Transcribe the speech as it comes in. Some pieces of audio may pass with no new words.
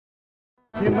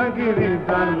Himagiri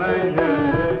Tanaya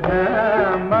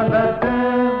Malate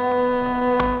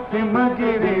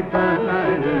Himagiri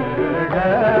Tanaya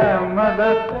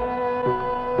Malate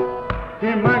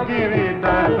Himagiri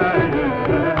Tanaya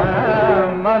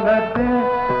Malate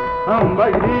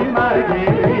Ambai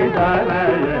Himagiri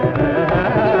Tanaya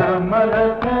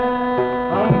Malate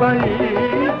Ambai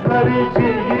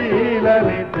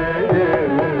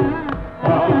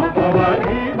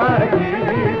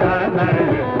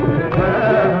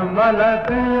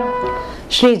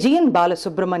Shri.G.N.Balasubramaniam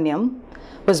Shri.G.N.Balasubramaniam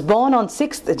was born on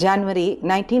 6th January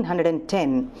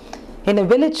 1910 in a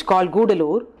village called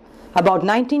Gudalur, about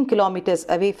 19 kilometers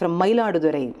away from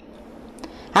Mayiladurai.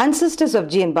 Ancestors of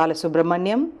G.N.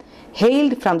 Balasubramaniam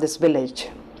hailed from this village.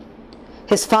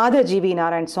 His father G.V.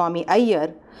 Narayanaswamy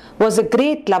Iyer was a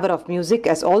great lover of music,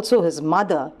 as also his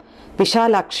mother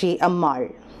Vishalakshi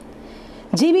Ammal.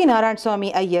 G.V.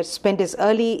 Narayanaswamy Iyer spent his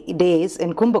early days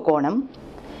in Kumbakonam,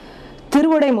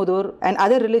 Tiruvadaimuttur and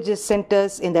other religious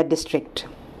centers in that district.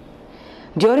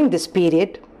 During this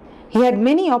period, he had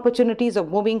many opportunities of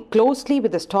moving closely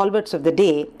with the stalwarts of the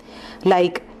day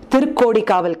like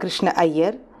Tirukkodikaval Krishna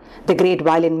Iyer, the great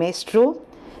violin maestro,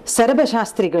 Sarabha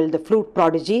Shastrigal, the flute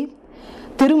prodigy,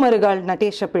 Thirumarugal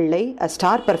Natesha Pillai, a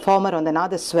star performer on the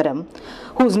Nadaswaram,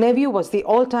 whose nephew was the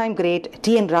all-time great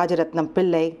T.N. Rajaratnam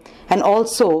Pillai, and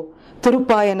also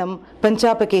Thirupayanam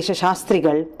Panchapakesha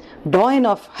Shastrigal, doyen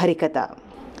of Harikatha.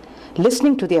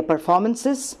 Listening to their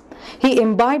performances, he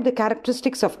imbibed the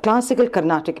characteristics of classical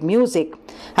Carnatic music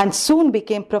and soon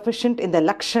became proficient in the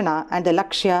Lakshana and the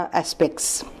Lakshya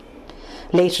aspects.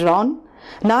 Later on,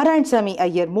 Narayanaswamy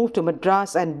Iyer moved to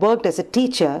Madras and worked as a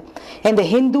teacher in the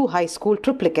Hindu High School,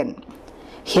 Triplicane.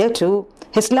 Here too,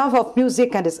 his love of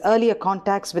music and his earlier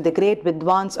contacts with the great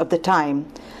Vidwans of the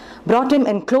time brought him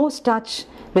in close touch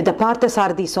with the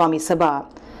Parthasarathi Swami Sabha,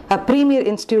 a premier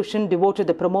institution devoted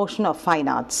to the promotion of fine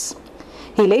arts.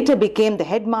 He later became the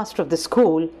headmaster of the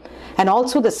school and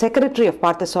also the secretary of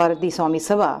Parthasarathi Swami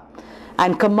Sabha,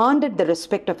 and commanded the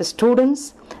respect of his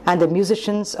students and the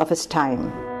musicians of his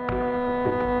time.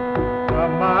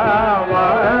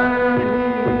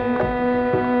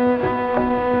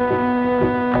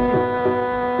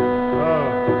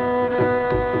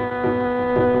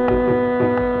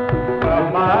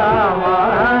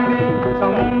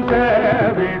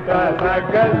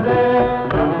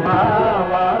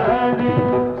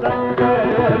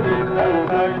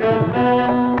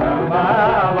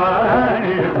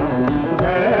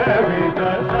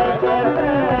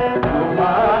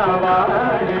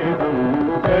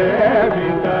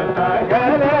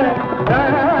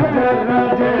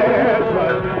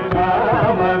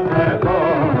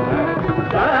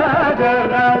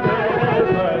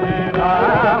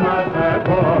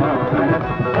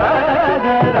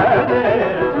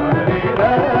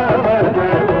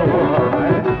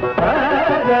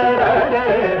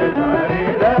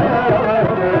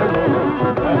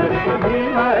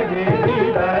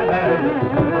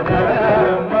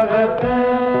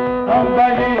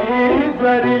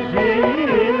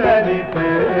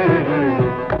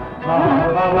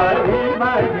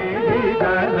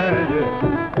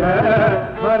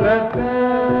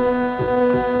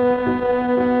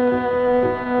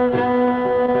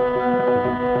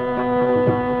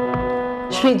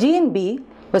 Shri.G.N.B.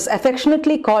 was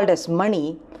affectionately called as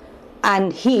Mani,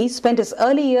 and he spent his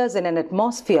early years in an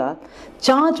atmosphere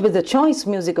charged with the choice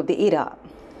music of the era.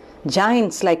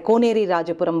 Giants like Koneri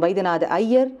Rajapuram Vaidyanath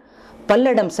Iyer,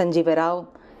 Palladam Sanjeeva Rao,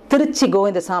 Tiruchi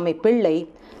Govindasamy Pillai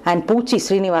and Poochi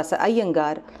Srinivasa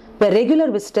Iyengar were regular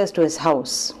visitors to his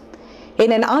house.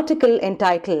 In an article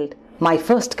entitled My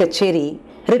First Kacheri,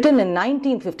 written in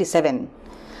 1957,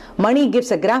 Mani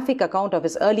gives a graphic account of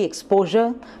his early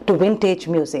exposure to vintage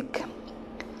music.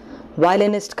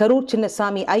 Violinist Karur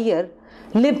Chinnasamy Iyer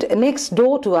lived next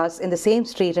door to us in the same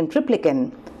street in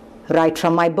Triplicane. Right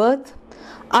from my birth,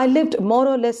 I lived more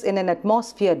or less in an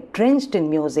atmosphere drenched in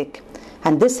music,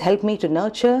 and this helped me to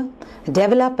nurture,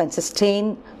 develop and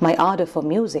sustain my ardor for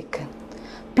music.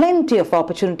 Plenty of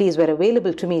opportunities were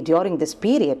available to me during this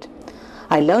period.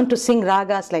 I learned to sing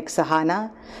ragas like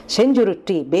Sahana,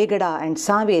 Shenjurutti, Begada and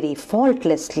Saveri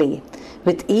faultlessly,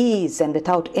 with ease and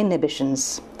without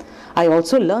inhibitions. I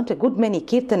also learnt a good many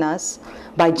kirtanas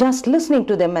by just listening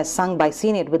to them as sung by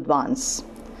senior Vidwans.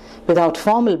 Without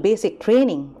formal basic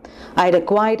training, I had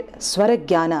acquired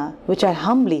Swaragyana, which I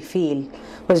humbly feel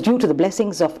was due to the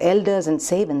blessings of elders and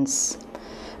savants.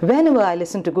 Whenever I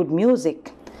listened to good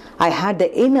music, I had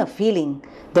the inner feeling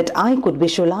that I could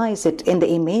visualize it in the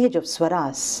image of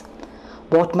swaras.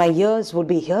 What my ears would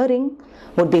be hearing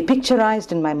would be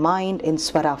picturized in my mind in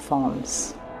swara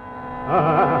forms.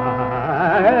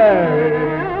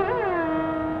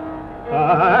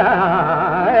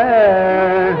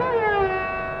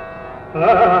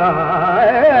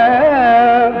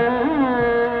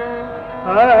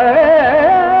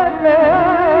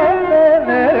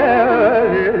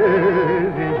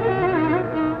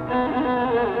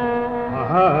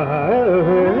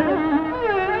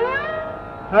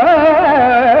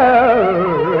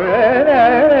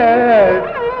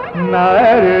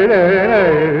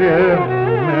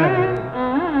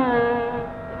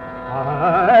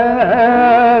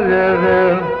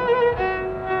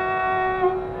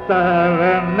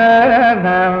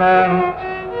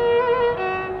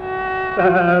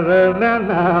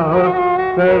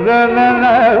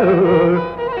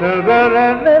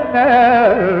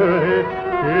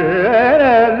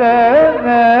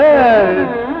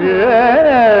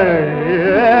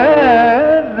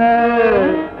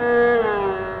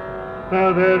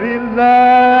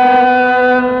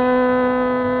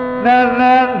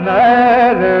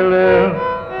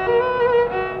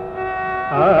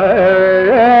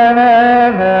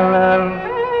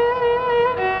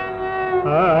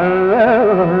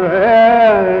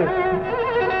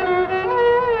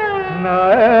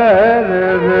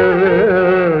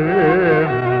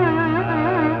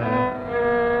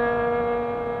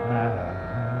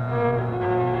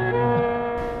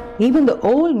 Even the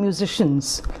old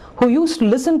musicians who used to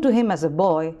listen to him as a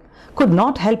boy could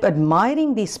not help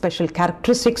admiring these special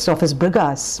characteristics of his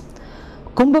brigas.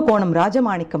 Kumbakonam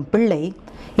Rajamanikam Pillai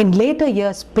in later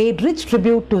years paid rich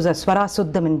tribute to the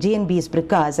Swarasuddham in G.N.B.'s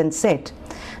brigas and said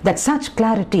that such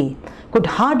clarity could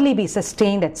hardly be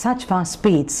sustained at such fast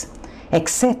speeds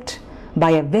except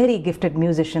by a very gifted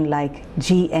musician like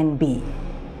G.N.B.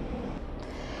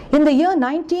 In the year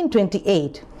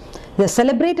 1928, the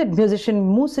celebrated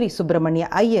musician Musri Subramania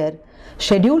Iyer,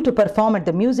 scheduled to perform at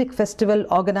the music festival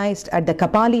organized at the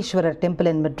Kapalishwara temple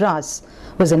in Madras,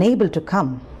 was unable to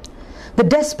come. The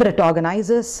desperate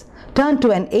organizers turned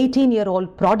to an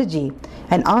 18-year-old prodigy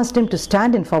and asked him to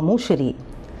stand in for Mushiri.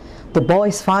 The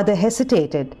boy's father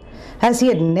hesitated, as he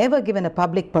had never given a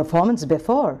public performance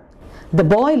before. The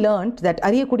boy learnt that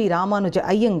Ariyakudi Ramanuja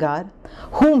Iyengar,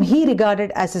 whom he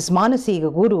regarded as his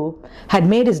Manasiga Guru, had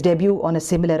made his debut on a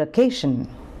similar occasion.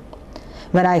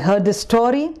 When I heard this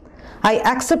story, I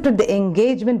accepted the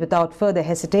engagement without further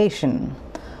hesitation.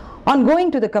 On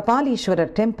going to the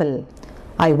Kapalishwara temple,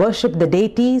 I worshipped the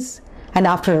deities and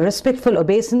after a respectful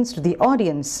obeisance to the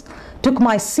audience, took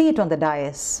my seat on the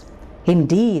dais.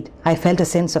 Indeed, I felt a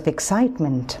sense of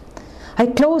excitement. I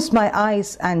closed my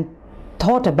eyes and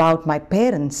thought about my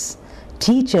parents,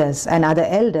 teachers and other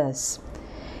elders.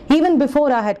 Even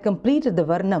before I had completed the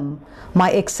Varnam,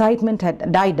 my excitement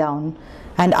had died down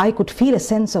and I could feel a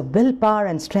sense of willpower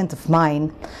and strength of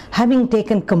mind, having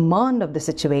taken command of the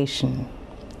situation.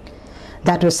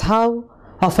 That was how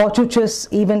a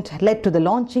fortuitous event led to the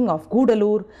launching of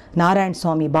Gudalur Narayan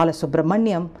Swami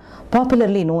Balasubramaniam,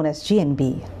 popularly known as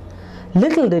G.N.B.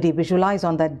 Little did he visualize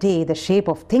on that day the shape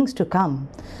of things to come,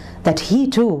 that he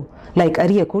too, like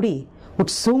Ariyakudi, would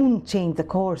soon change the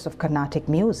course of Carnatic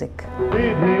music.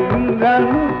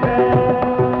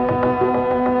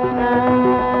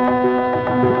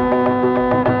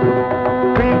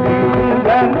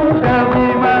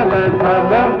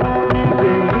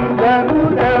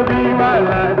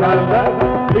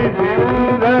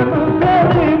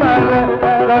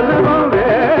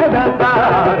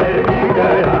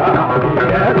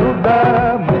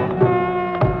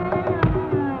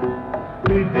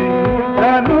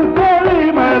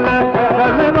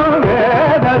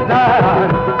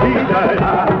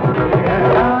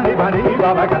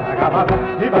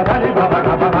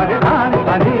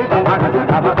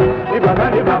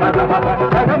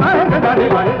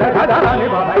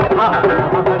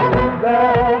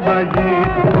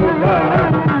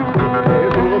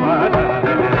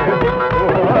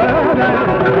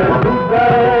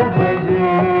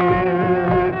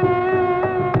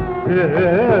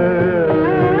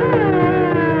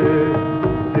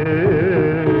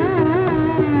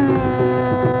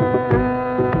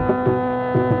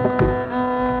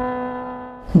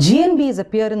 G.N.B.'s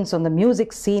appearance on the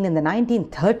music scene in the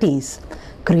 1930s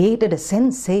created a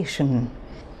sensation.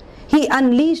 He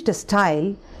unleashed a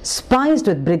style spiced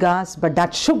with brigas, but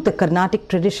that shook the Carnatic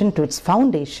tradition to its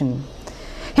foundation.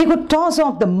 He could toss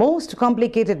off the most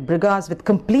complicated brigas with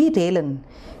complete elan,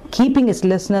 keeping his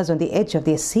listeners on the edge of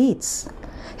their seats.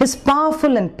 His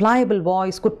powerful and pliable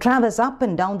voice could traverse up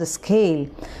and down the scale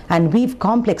and weave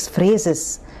complex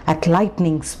phrases at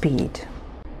lightning speed.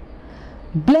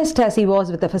 Blessed as he was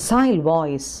with a facile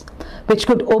voice, which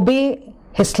could obey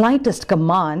his slightest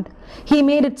command, he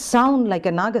made it sound like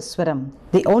a Nagaswaram,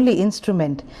 the only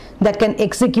instrument that can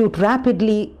execute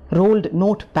rapidly rolled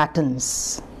note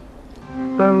patterns.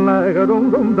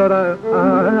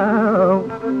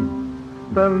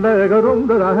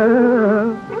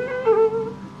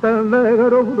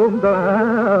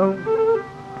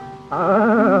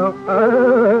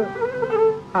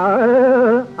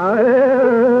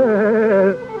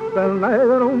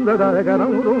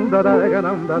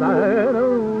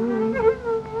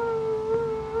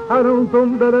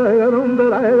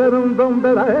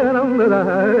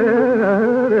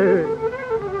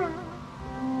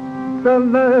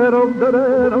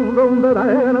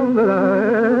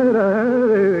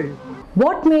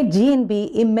 What made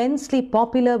G.N.B. immensely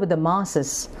popular with the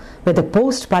masses were the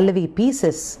post-Pallavi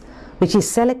pieces, which he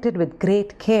selected with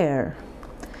great care.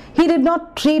 He did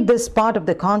not treat this part of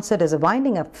the concert as a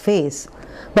winding-up phase,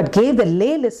 but gave the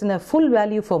lay listener full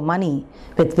value for money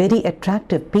with very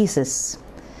attractive pieces.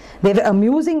 There were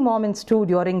amusing moments too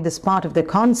during this part of the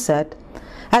concert,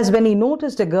 as when he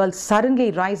noticed a girl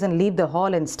suddenly rise and leave the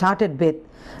hall and started with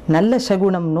Nalla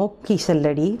Shagunam Nokki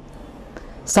Selladi.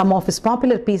 Some of his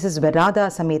popular pieces were Radha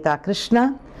Sameta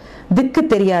Krishna, Dikku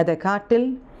Theriyada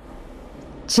Kaattil,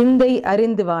 Chindai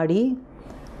Arinduvadi,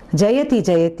 Jayati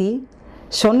Jayati,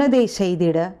 Sonnadai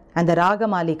Seidida, and the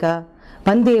Ragamalika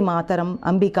Vande Mataram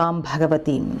Ambikam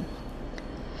Bhagavatim.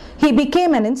 He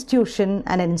became an institution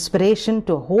and an inspiration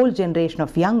to a whole generation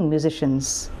of young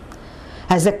musicians.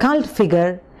 As a cult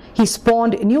figure, he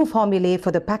spawned new formulae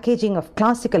for the packaging of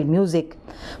classical music,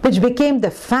 which became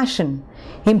the fashion,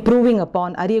 improving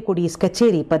upon Ariyakudi's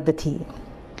Kacheri Paddhati.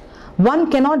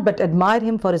 One cannot but admire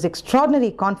him for his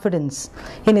extraordinary confidence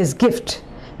in his gift,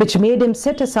 which made him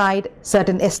set aside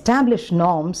certain established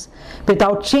norms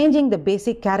without changing the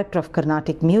basic character of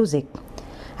Carnatic music.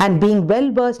 And being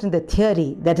well versed in the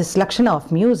theory, that is Lakshana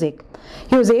of music,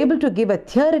 he was able to give a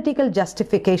theoretical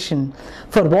justification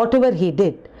for whatever he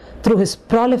did through his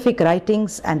prolific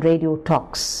writings and radio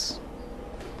talks.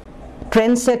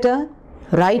 Trendsetter,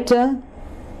 writer,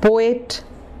 poet,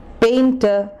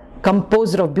 painter,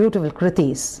 composer of beautiful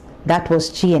kritis, that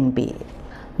was G.N.B.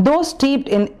 Though steeped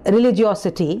in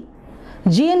religiosity,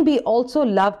 G.N.B. also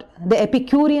loved the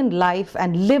Epicurean life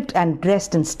and lived and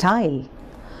dressed in style.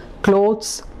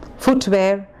 Clothes,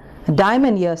 footwear,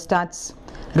 diamond ear studs,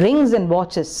 rings and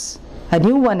watches, a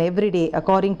new one every day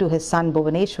according to his son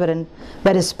Bhuvaneshwaran,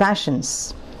 were his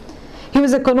passions. He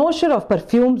was a connoisseur of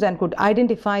perfumes and could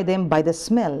identify them by the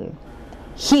smell.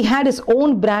 He had his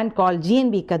own brand called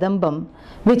G.N.B. Kadambam,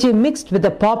 which he mixed with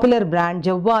the popular brand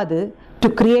Javvadu to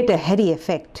create a heady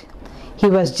effect. He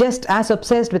was just as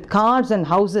obsessed with cars and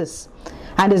houses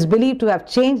and is believed to have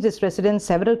changed his residence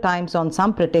several times on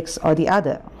some pretext or the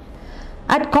other.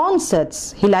 At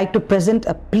concerts, he liked to present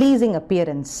a pleasing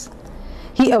appearance.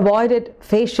 He avoided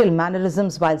facial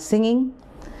mannerisms while singing,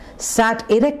 sat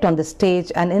erect on the stage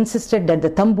and insisted that the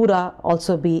tambura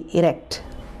also be erect.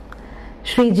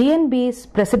 Shri.G.N.B.'s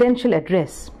presidential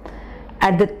address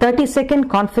at the 32nd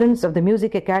Conference of the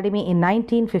Music Academy in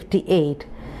 1958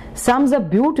 sums up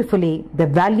beautifully the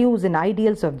values and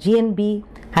ideals of G.N.B.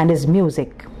 and his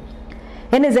music.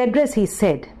 In his address he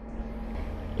said,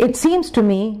 "It seems to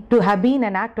me to have been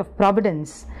an act of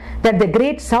providence that the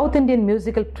great South Indian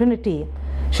musical trinity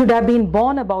should have been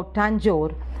born about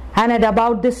Tanjore and at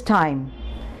about this time.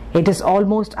 It is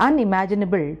almost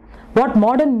unimaginable what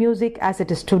modern music as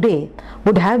it is today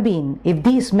would have been if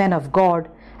these men of God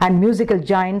and musical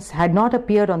giants had not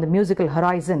appeared on the musical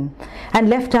horizon and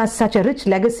left us such a rich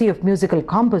legacy of musical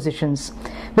compositions,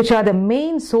 which are the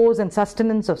main source and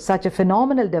sustenance of such a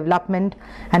phenomenal development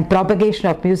and propagation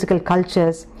of musical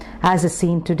cultures as is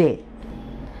seen today.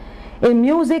 In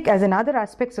music, as in other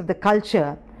aspects of the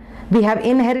culture we have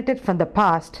inherited from the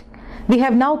past, we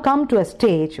have now come to a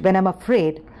stage when I am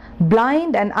afraid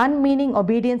blind and unmeaning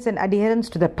obedience and adherence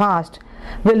to the past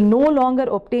will no longer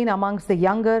obtain amongst the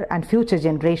younger and future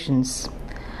generations.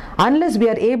 Unless we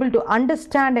are able to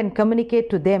understand and communicate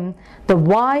to them the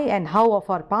why and how of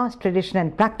our past tradition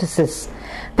and practices,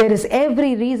 there is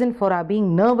every reason for our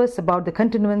being nervous about the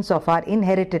continuance of our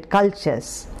inherited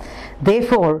cultures.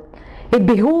 Therefore, it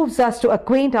behooves us to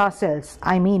acquaint ourselves,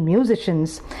 I mean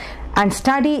musicians, and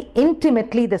study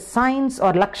intimately the science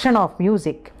or lakshana of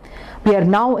music. We are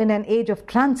now in an age of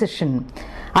transition.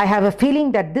 I have a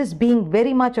feeling that this being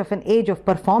very much of an age of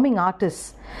performing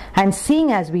artists and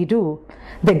seeing as we do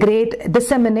the great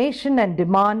dissemination and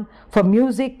demand for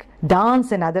music,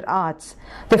 dance and other arts,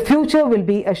 the future will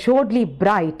be assuredly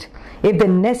bright if the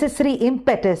necessary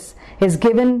impetus is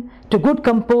given to good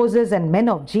composers and men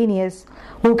of genius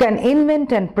who can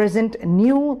invent and present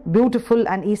new, beautiful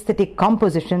and aesthetic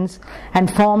compositions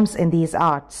and forms in these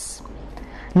arts.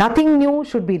 Nothing new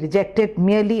should be rejected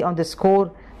merely on the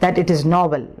score that it is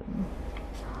novel.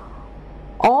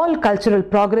 All cultural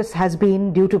progress has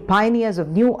been due to pioneers of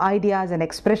new ideas and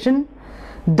expression,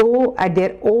 though at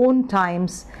their own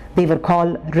times they were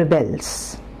called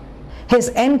rebels. His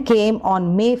end came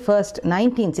on May 1st,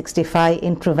 1965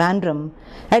 in Trivandrum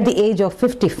at the age of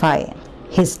 55.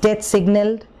 His death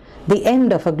signaled the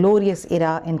end of a glorious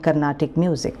era in Carnatic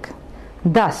music.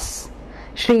 Thus,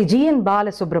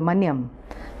 Shri.G.N.Balasubramaniam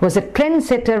was a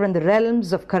trendsetter in the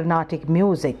realms of Carnatic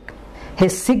music.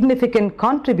 His significant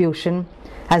contribution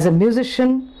as a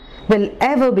musician will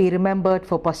ever be remembered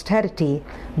for posterity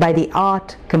by the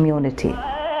art community.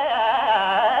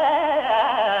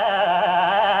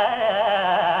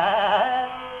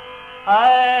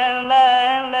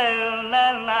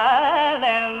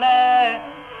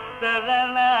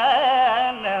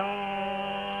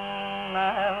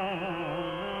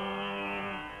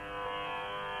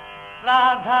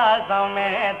 Radha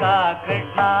Sameta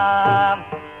Krishna,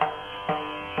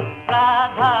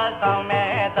 Radha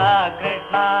Sameta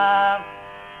Krishna,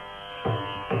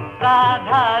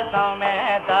 Radha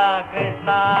Sameta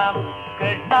Krishna,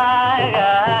 Krishna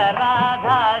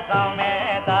Radha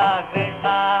Sameta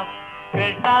Krishna,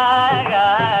 Krishna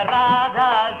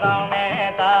Radha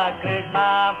Sameta Krishna,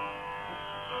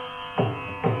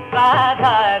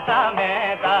 Radha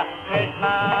Sameta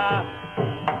Krishna,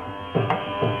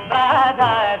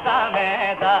 Radha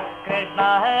Sameta Krishna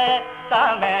hai,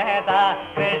 Sameta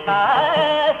Krishna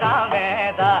hai,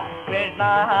 Sameta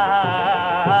Krishna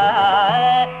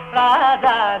hai,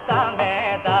 Radha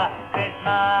Sameta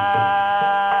Krishna.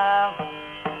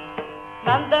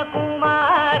 Nanda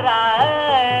Kumara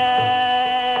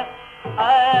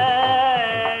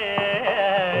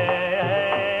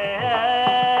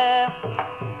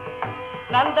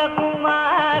Nanda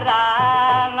Kumara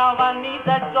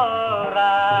Navanita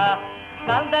Chora,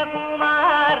 Nanda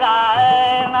Kumara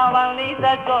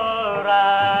Navanita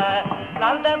Chora,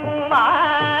 Nanda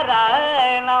Kumara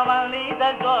Navanita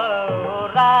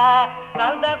Chora,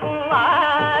 Nanda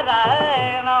Kumara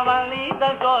Navanita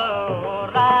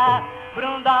Chora,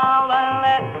 Vrindavan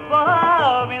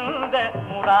Govinda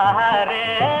Murare,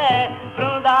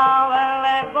 Vrindavan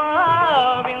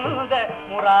Govinda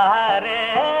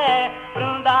Murare.